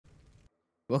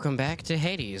Welcome back to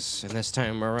Hades, and this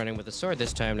time we're running with the sword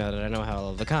this time now that I know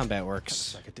how the combat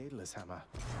works. Like a daedalus hammer.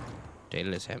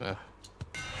 Daedalus hammer.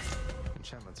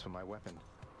 Enchantments for my weapon.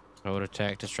 Hold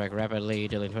attack to strike rapidly,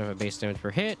 dealing 25 base damage per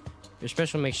hit. Your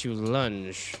special makes you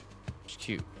lunge. It's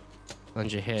cute.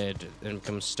 Lunge ahead, then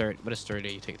becomes start. What is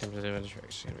sturdy? You take 10% damage.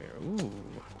 Ooh.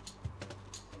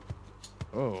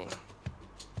 Oh.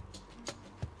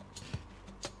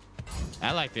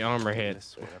 I like the armor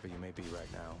hit. Whatever you may be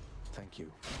right now. Thank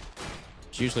you.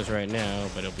 It's useless right now,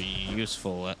 but it'll be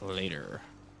useful later.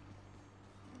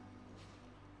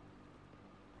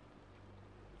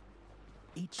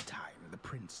 Each time the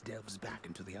prince delves back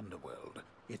into the underworld,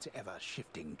 its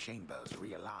ever-shifting chambers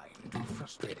realign to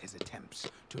frustrate his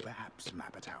attempts to perhaps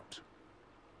map it out.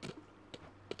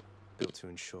 Built to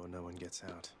ensure no one gets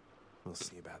out. We'll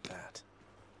see about that.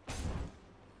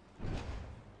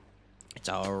 It's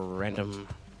all random.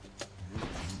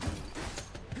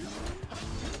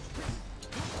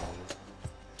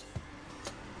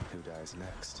 Who dies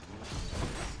next?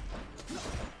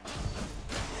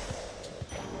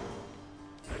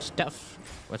 Stuff.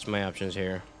 What's my options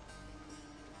here?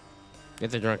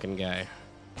 Get the drunken guy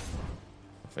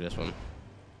for this one.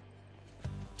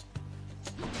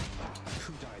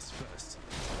 Who dies first?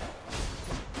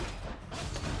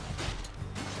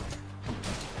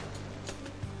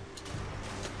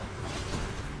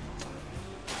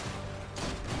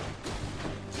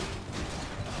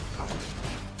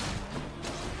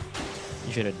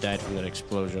 You should have died from that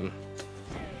explosion.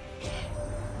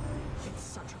 It's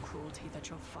such a cruelty that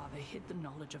your father hid the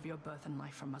knowledge of your birth and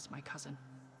life from us, my cousin.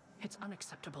 It's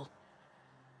unacceptable.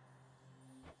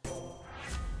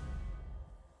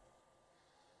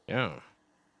 Yeah.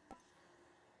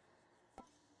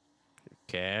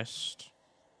 Cast.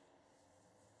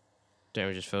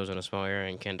 Damages foes on a small area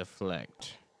and can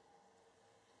deflect.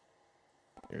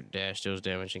 Your dash deals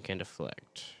damage and can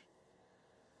deflect.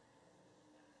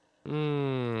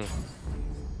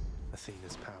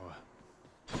 Athena's power.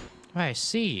 I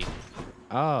see.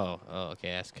 Oh,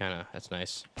 okay. That's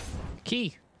nice.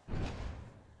 Key.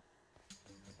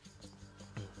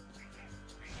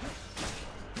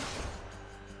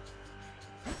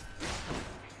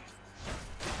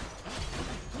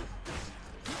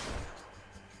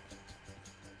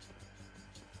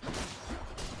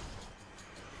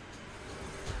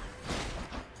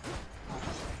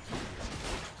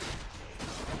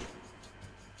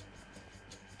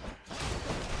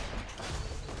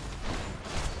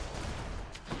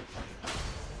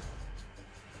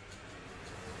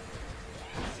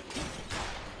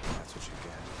 That's what you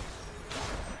get.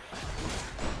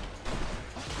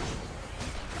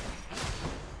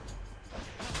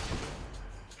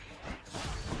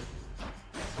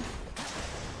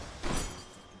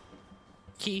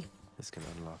 Key. This can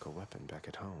unlock a weapon back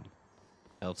at home.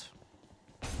 Health.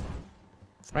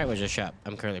 Right was just shop.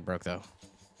 I'm currently broke though.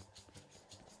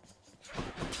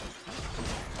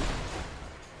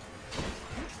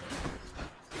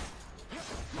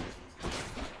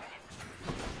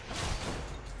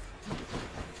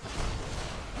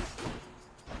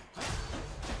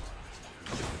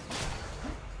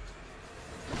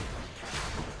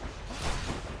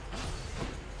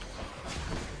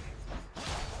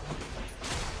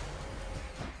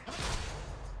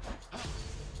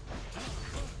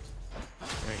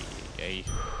 Hey.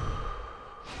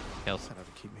 Health. That'll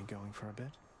keep me going for a bit.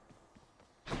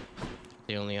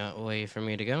 The only way for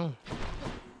me to go.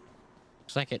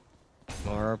 Looks like it.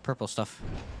 More purple stuff.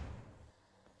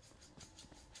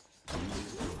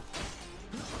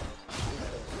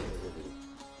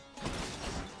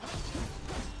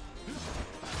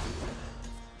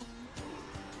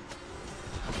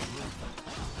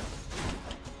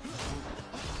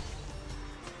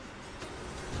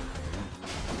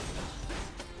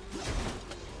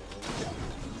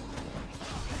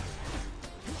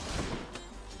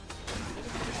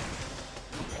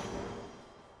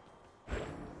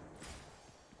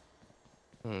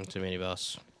 Too many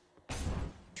boss.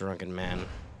 Drunken man. You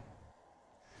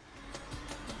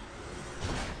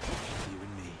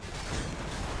and me.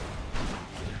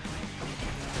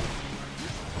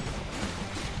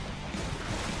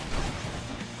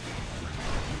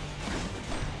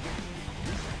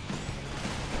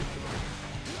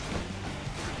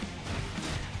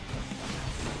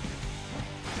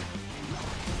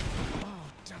 Oh,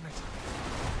 damn it.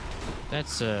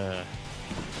 That's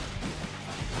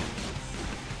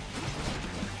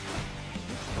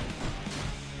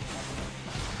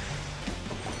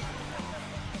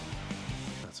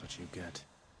That's what you get.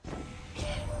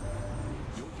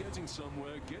 You're getting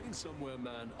somewhere, getting somewhere,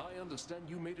 man. I understand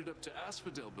you made it up to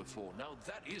Asphodel before. Now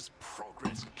that is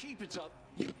progress. Keep it up.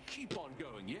 You keep on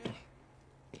going, yeah?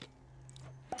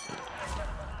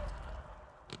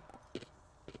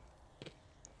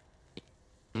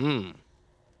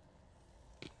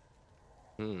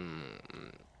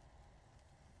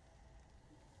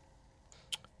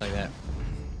 Like that.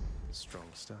 Strong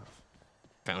stuff.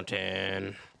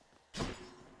 Fountain.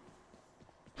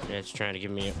 Yeah, it's trying to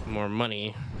give me more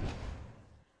money.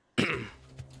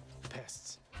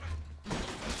 Pests.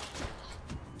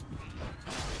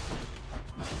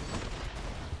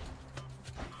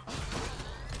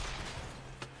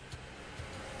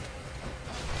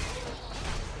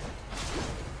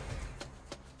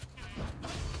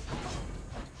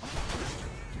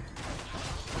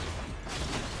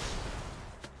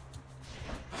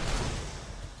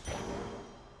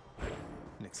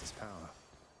 Nix's power.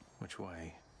 Which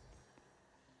way?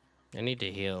 I need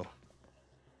to heal.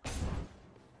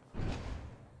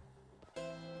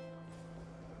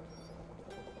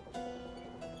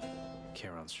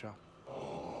 Charon's shop.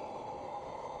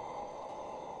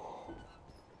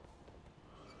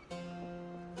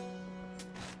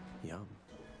 Yum.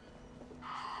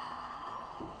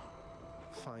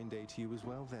 Fine day to you as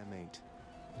well there, mate.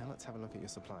 Now let's have a look at your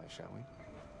supplies, shall we?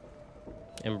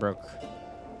 I'm broke.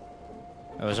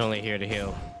 I was only here to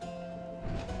heal.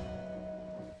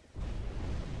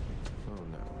 Oh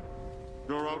no.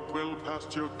 You're out well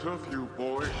past your curfew,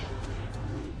 boy.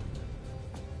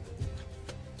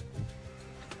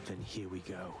 Then here we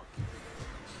go.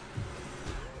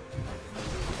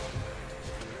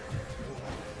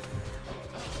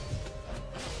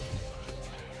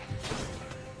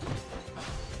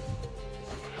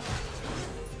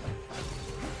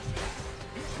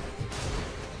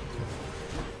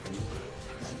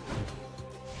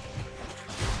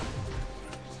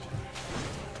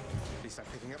 At least I'm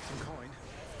picking up some coin.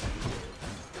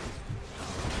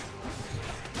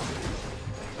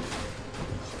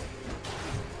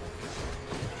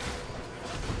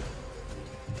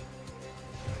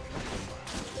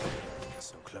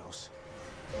 So close.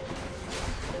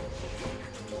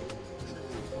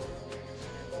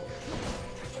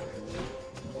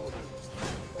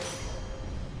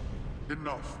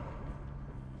 Enough.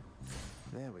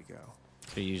 There we go.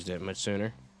 Could have used it much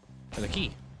sooner. For the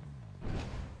key.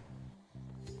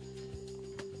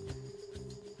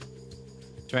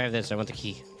 So I have this. I want the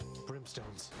key.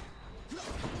 Brimstones.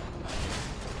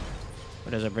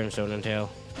 What does a brimstone entail?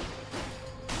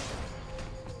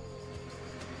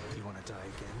 You want to die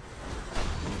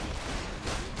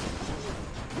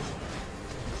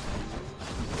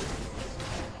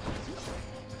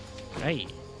again? Hey.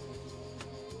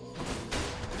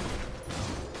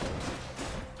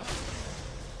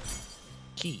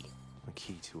 Key. A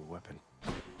key to a weapon.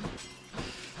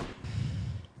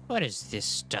 What is this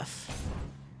stuff?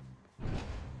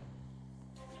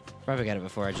 Probably got it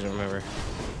before, I just don't remember.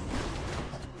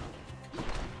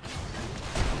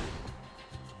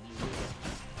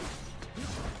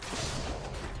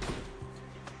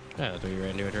 Oh, I thought you ran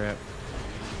into a trap.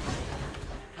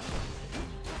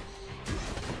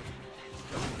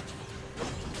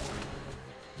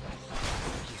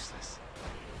 Useless.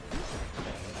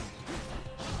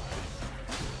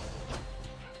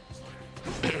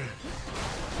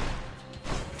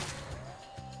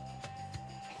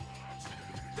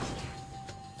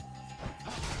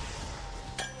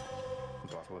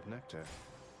 Bottle of nectar.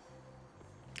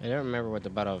 I don't remember what the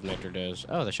bottle of nectar does.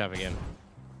 Oh, the shop again.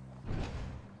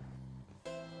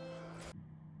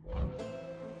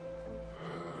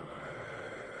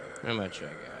 How much I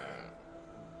got?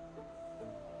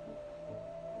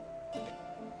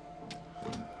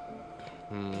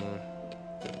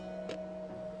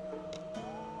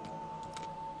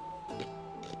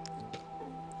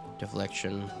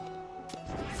 Deflection.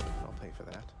 I'll pay for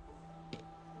that.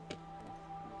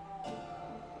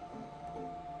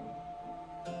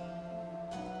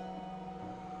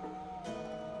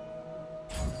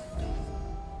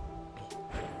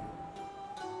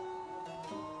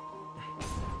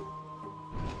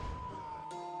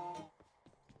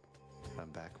 I'm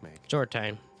back, Meg. Sword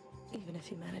time. Even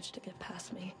if you manage to get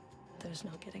past me, there's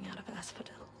no getting out of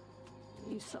Asphodel.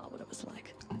 You saw what it was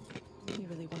like. You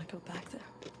really want to go back there?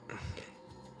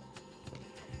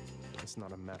 It's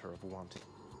not a matter of want.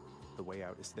 The way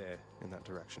out is there, in that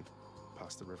direction,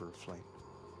 past the River of Flame.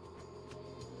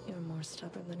 You're more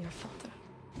stubborn than your father.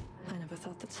 I never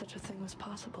thought that such a thing was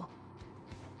possible.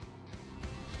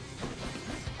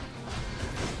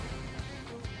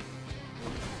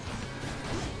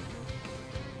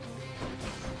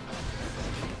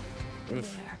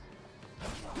 Oof. There.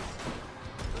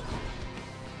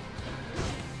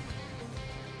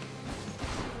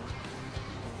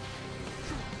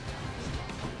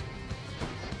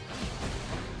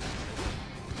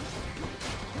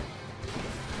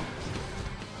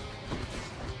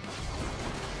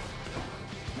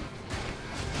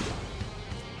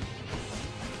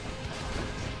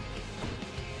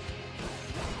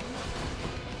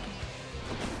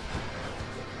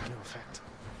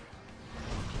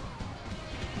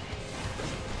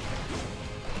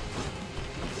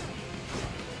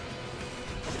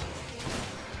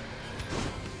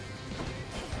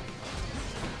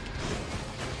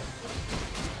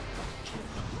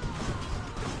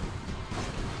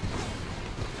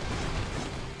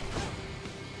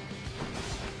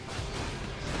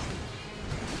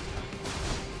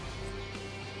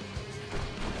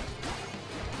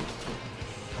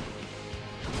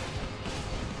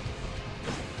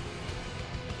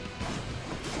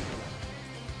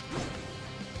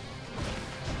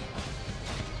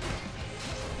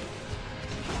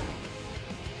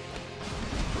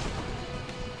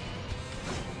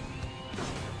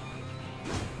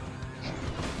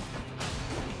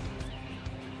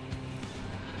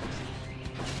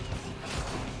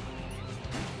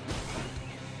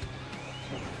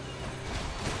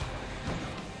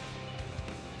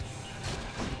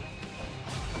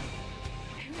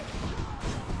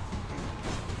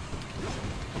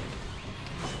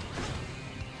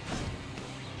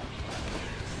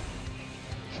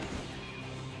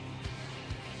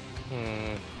 That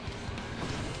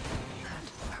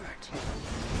hurt.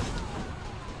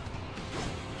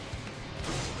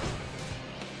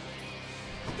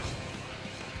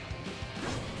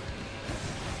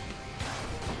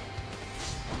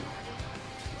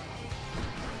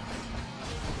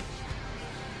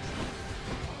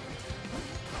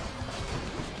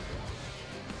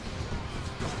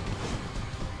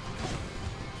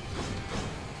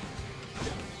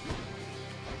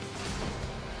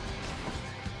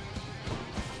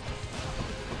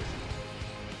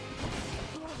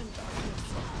 Love and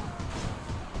darkness.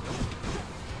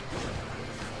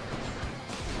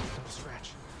 Don't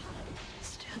stretch.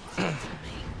 Stand firm for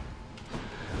me.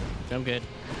 I'm good.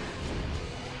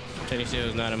 Teddy Seal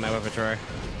is not in my weapon drawer.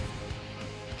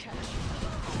 Catch.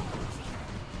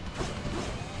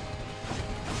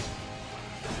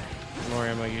 The more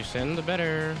ammo you send, the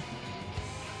better.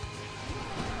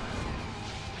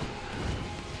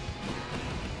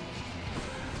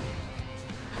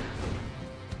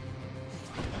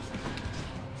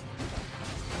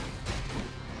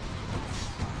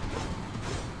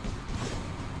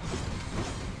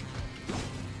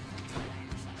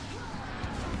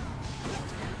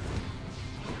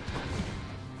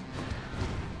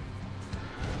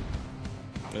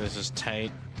 This is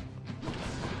tight.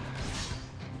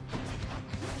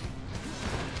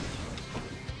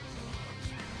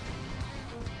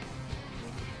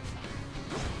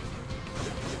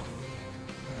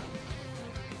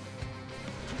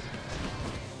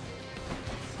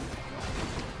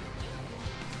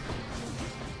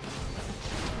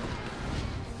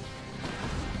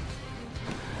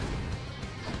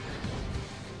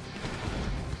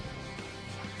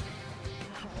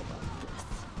 How about this?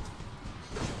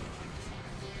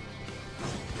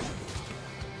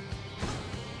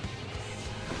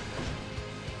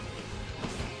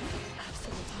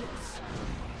 Absent this.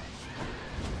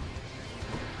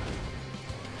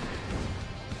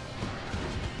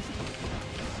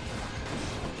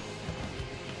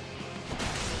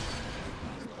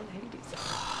 Lord Hades.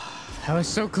 I was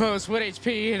so close. What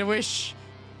HP and a wish?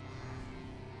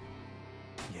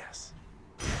 Yes.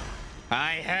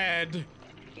 I had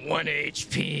 1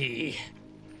 HP.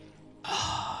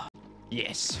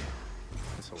 Yes.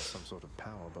 This holds some sort of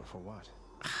power, but for what?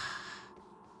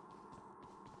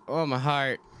 Oh, my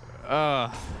heart.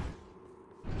 Oh.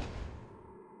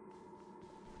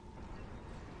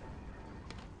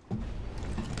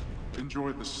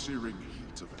 Enjoy the searing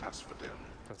heat of Asphodel.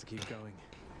 Have to keep going.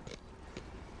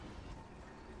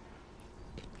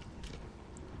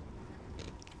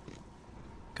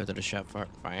 Go to the shop.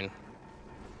 Fine.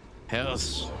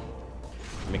 Health.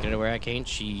 Making it where I can't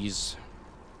cheese.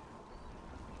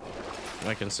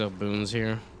 I can sell boons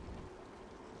here.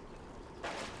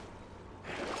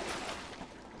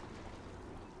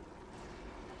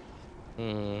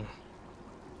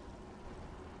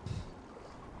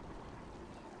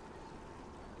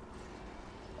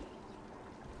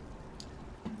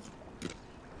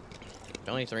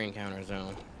 Only 3 encounters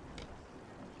though.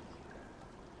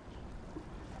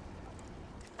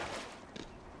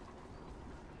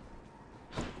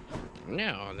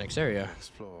 Now, next area.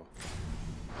 Explore.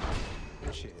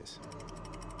 Cheers.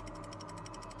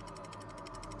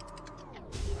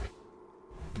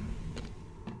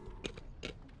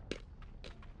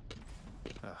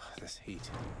 Ugh, this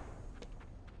heat.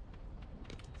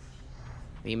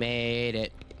 We made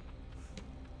it.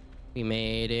 We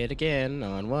made it again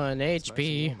on 1 It's nice and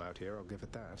HP. warm out here, I'll give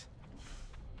it that.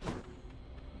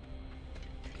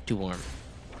 Too warm.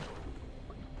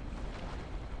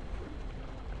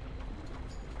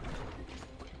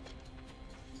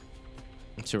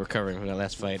 Still recovering from that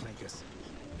last fight. Flank us.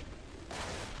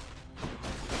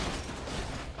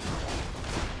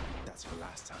 That's for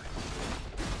last time.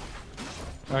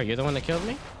 Oh, you're the one that killed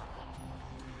me?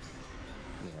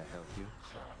 May I help you?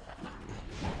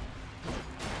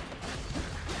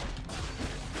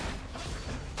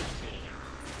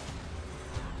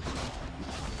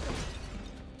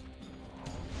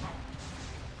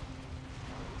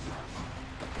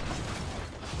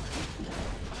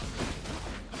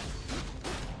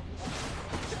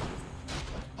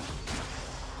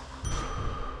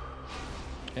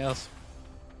 Else,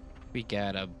 we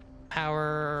got a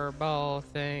power ball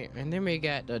thing, and then we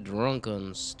got the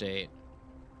drunken state.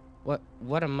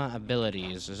 What are my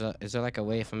abilities? Is there like a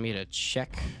way for me to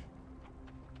check?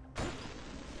 I'm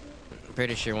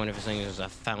pretty sure one of his things is a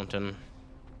fountain.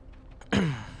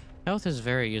 Health is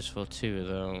very useful too,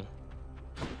 though.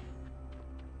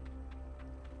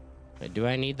 Wait, do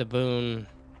I need the boon?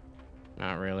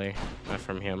 Not really. Not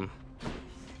from him.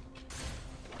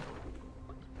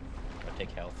 I'll take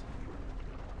health.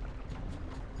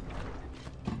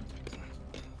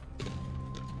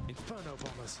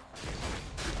 us.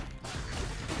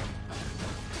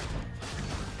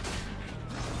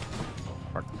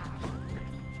 Park.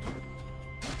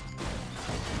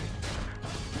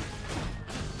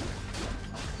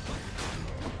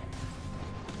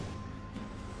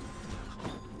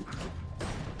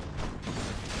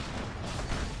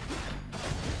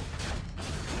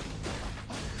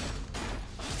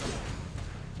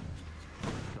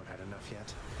 Not had enough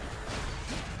yet.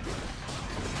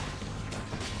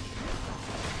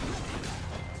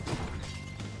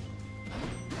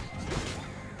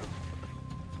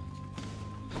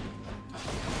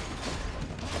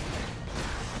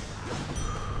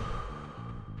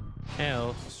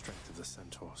 Hell, Strength of the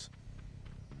centaurs.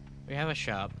 we have a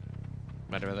shop,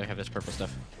 but I'd rather have this purple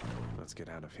stuff. Let's get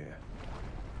out of here.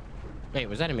 Wait,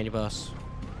 was that a mini boss?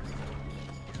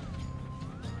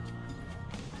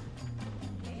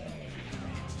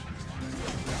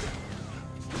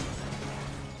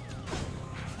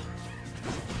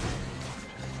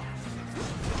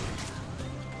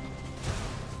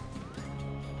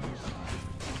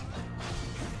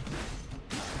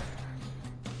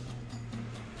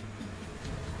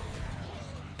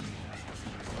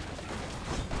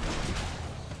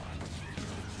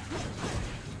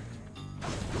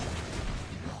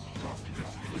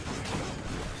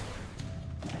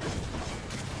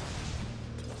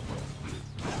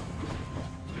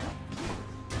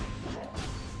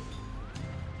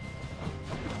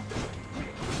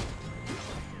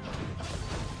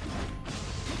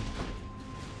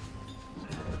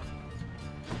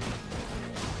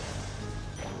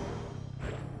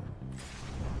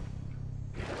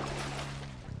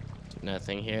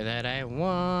 Nothing here that I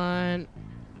want.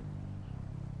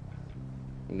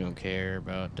 Don't care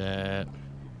about that.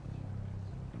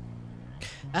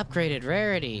 Upgraded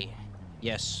rarity.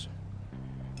 Yes.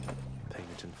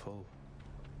 Payment in full.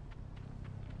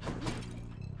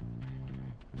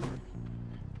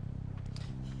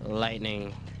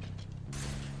 Lightning.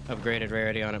 Upgraded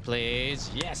rarity on it, please.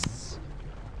 Yes.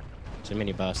 It's a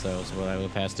mini boss though, so I will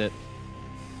past it.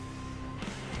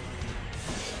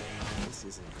 This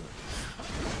isn't good.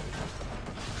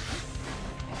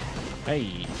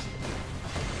 Hey.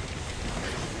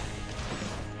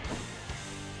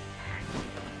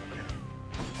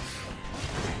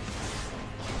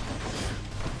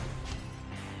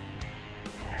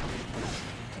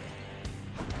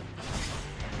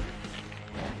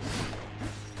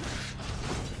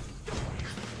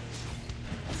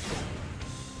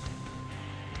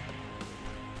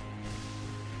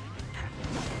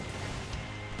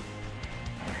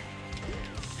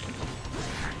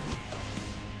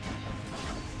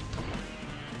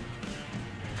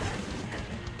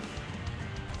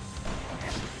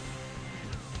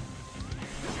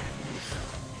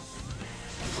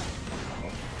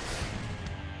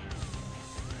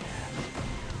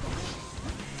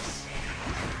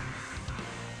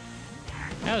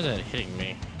 How is that hitting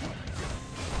me?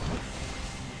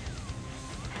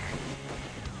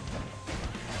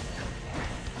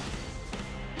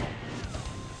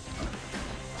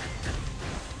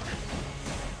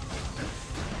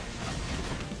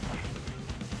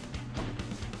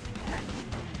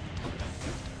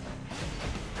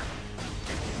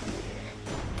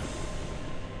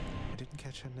 I didn't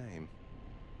catch her name.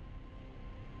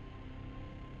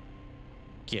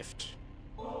 Gift.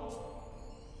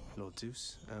 Lord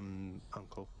Zeus,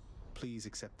 Uncle, please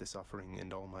accept this offering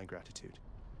and all my gratitude.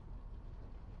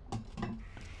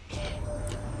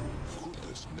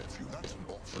 Goodness, nephew, that's an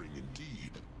offering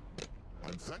indeed.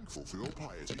 I'm thankful for your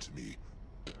piety to me.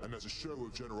 And as a show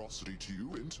of generosity to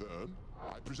you in turn,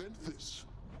 I present this.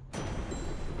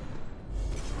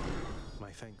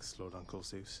 My thanks, Lord Uncle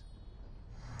Zeus.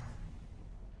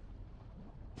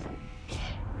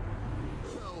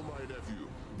 Well, my nephew,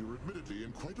 you're admittedly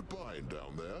in quite a bind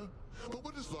down there. But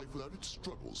what is life without its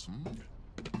struggles, hmm?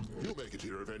 You'll make it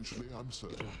here eventually, I'm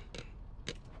certain.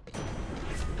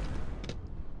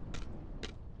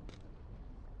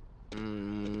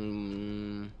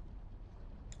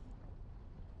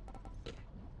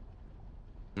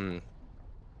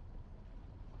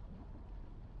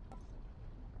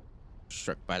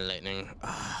 Struck by lightning.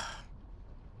 I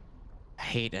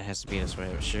hate it has to be this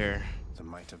way, but sure. The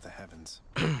might of the heavens.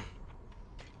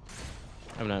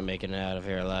 I'm not making it out of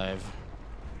here alive.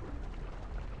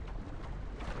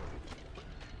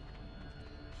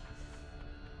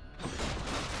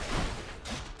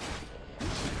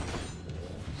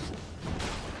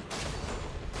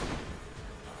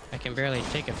 I can barely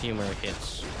take a few more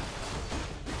hits.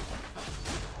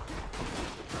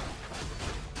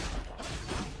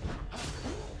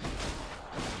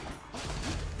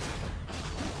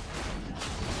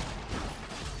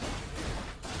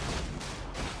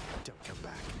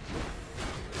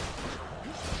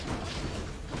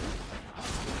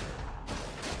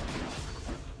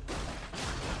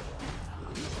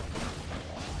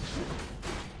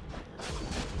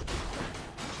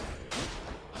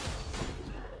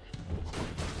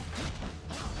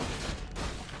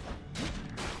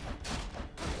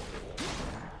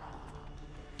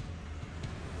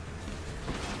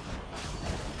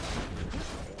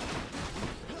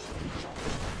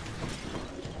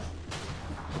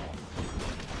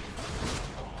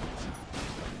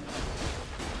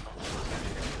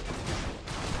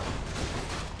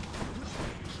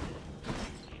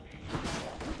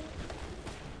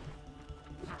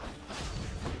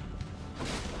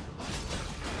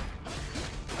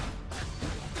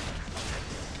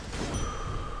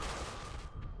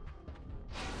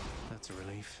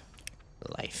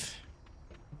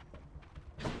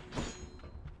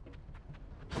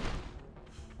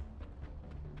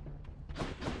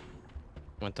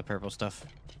 Want the purple stuff.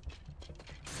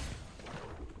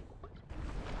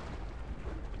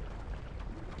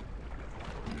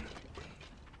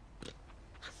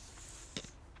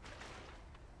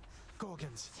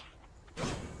 Gorgons.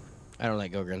 I don't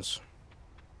like Gogrons.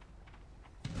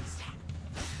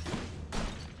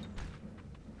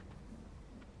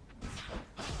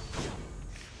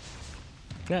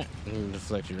 Yeah, you can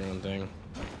deflect your own thing.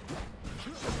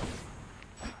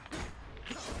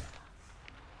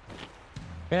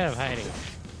 Get out of hiding.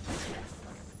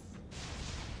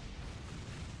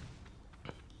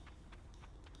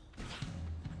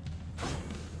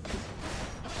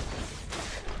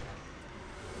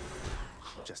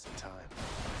 Just in time.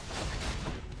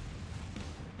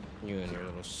 You and your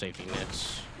little safety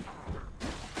nets.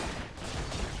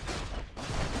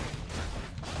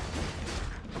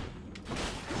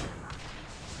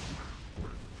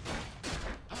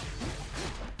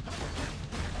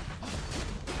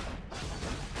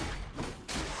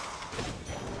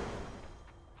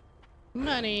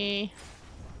 Money.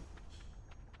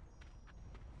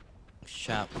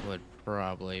 Shop would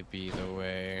probably be the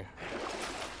way.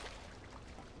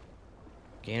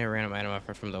 Gain a random item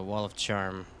offered from the Wall of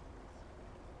Charm.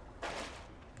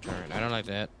 Charm. I don't like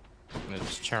that.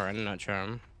 It's Charon, not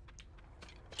Charm.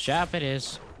 Shop it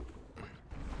is.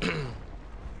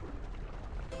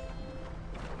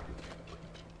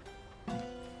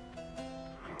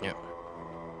 Yep.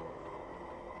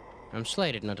 I'm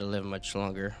slated not to live much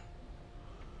longer.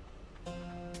 I'll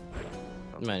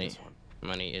take Money. this one.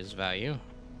 Money is value.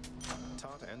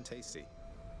 Tart and tasty.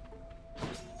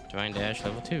 Divine Dash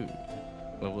level 2.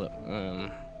 Level up.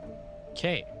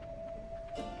 Okay.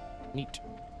 Neat.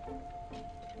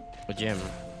 A gem.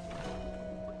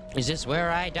 Is this where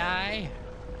I die?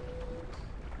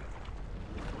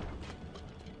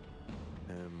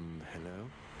 Hello?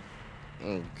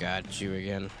 Oh, got you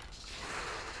again.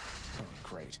 Oh,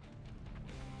 great.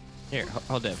 Here,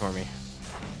 hold that for me.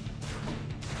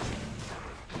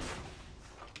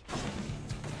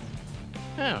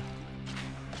 Oh.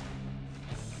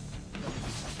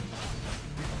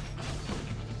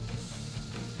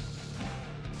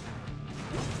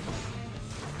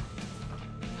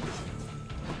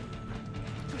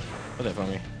 Hold that for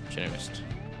me. Should have missed.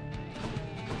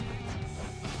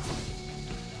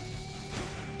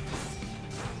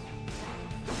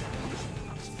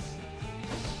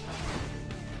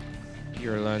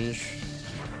 Your lunge.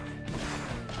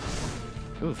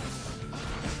 Oof.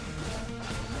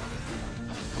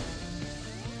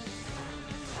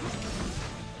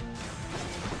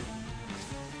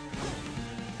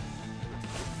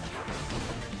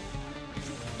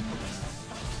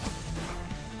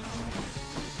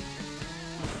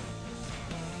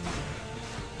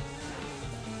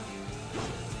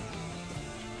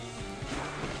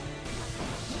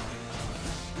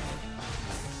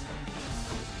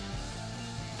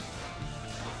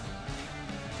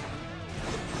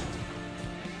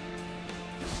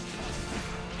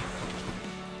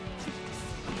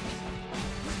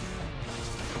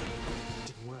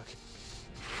 Didn't work.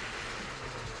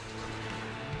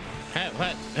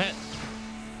 What?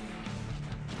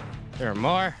 There are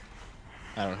more?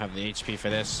 I don't have the HP for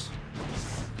this.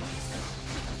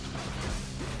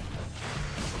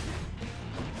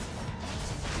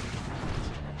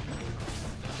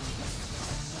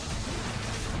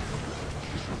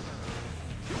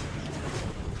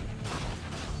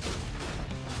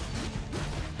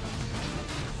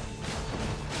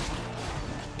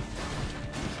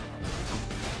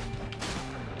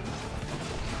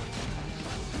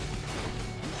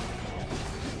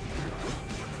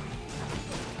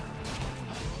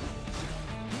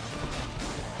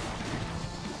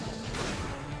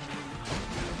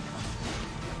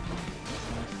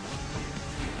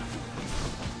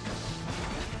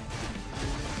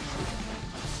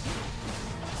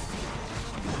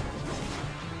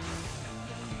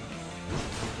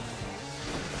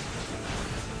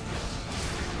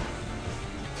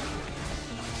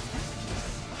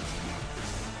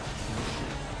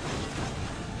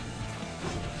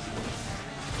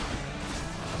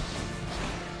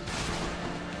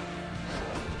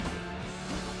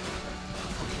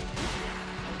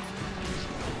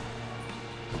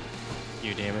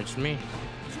 You damaged me.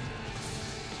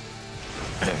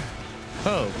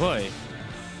 Oh boy.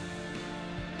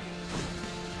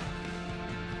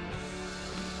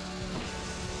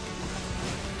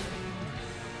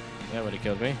 That would have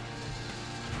killed me.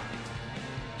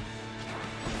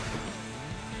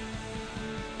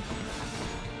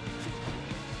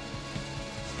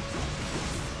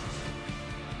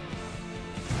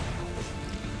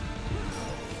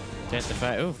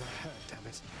 Testify. Oof. Damn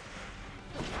it.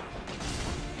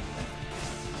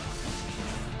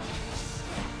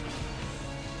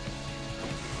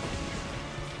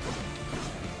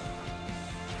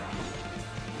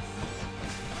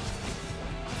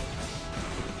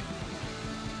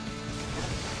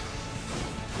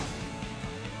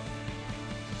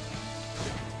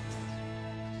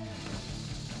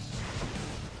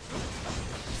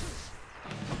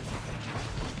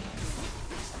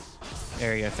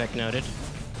 area effect noted.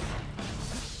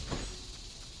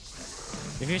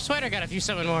 If you sweat, I got a few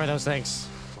summon more of those things.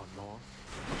 One more.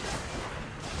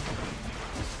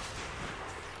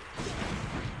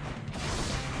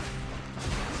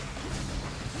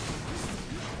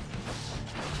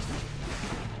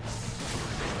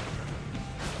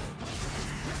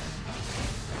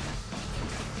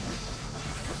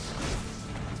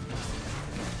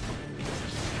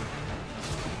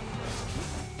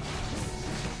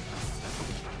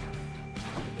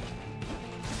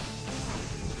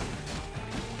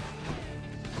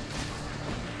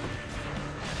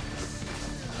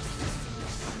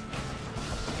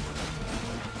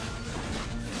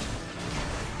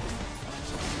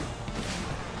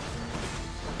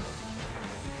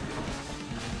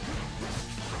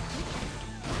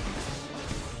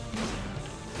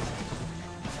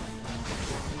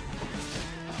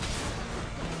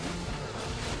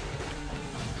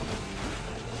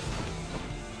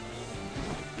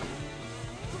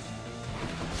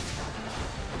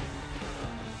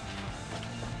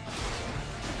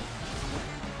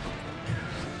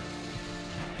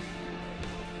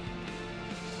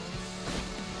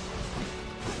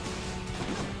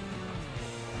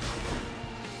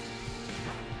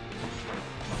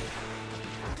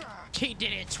 He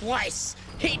did it twice!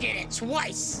 He did it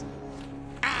twice!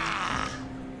 Ah!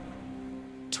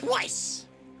 Twice!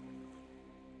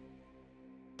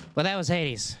 Well, that was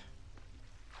Hades.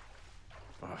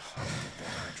 Oh, the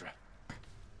Hydra.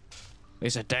 At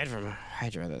least I died from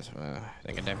Hydra this. I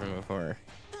think I died from it before.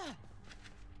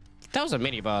 That was a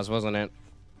mini boss, wasn't it?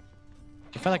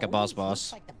 It felt like a boss.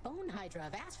 Looks like the bone Hydra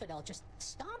of Asphodel just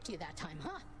stomped you that time,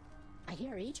 huh? I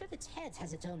hear each of its heads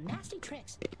has its own nasty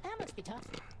tricks. That must be tough.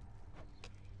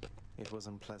 It was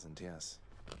unpleasant, yes.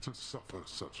 To suffer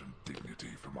such indignity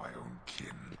from my own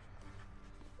kin.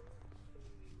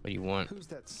 What do you want? Who's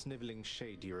that sniveling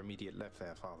shade to your immediate left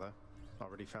there, Father?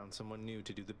 Already found someone new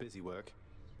to do the busy work.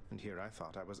 And here I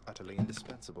thought I was utterly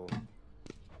indispensable.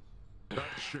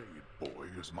 That shade boy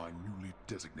is my newly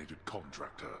designated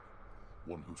contractor.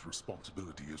 One whose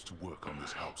responsibility is to work on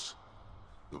this house.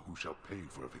 Though who shall pay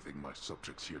for everything my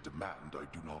subjects here demand, I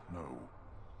do not know.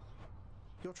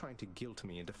 You're trying to guilt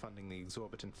me into funding the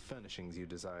exorbitant furnishings you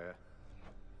desire.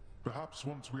 Perhaps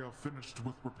once we are finished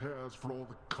with repairs for all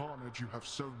the carnage you have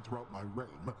sown throughout my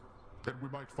realm, then we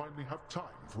might finally have time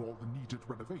for all the needed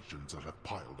renovations that have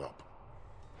piled up.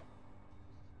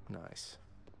 Nice.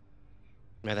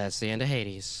 Now that's the end of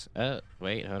Hades. Oh,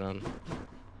 wait, hold on.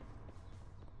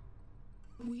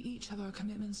 We each have our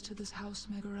commitments to this house,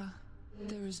 Megara.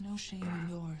 There is no shame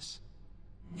in yours.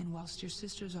 And whilst your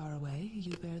sisters are away,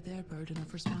 you bear their burden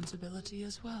of responsibility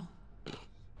as well.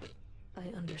 I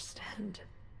understand.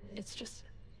 It's just,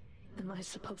 am I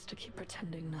supposed to keep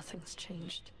pretending nothing's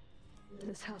changed?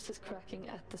 This house is cracking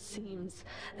at the seams,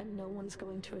 and no one's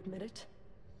going to admit it?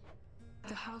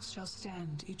 The house shall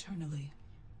stand eternally.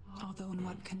 Although in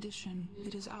what condition,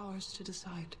 it is ours to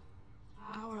decide.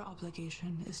 Our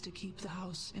obligation is to keep the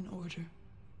house in order.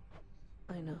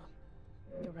 I know.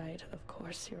 You're right, of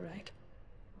course you're right.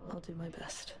 I'll do my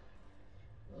best.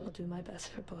 I'll do my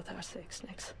best for both our sakes,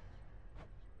 Nyx.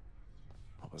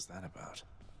 What was that about?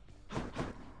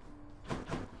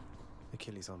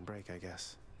 Achilles on break, I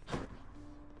guess.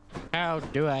 How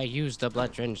do I use the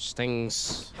blood drenched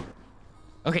things?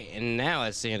 Okay, and now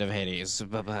it's the end of Hades.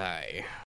 Bye-bye.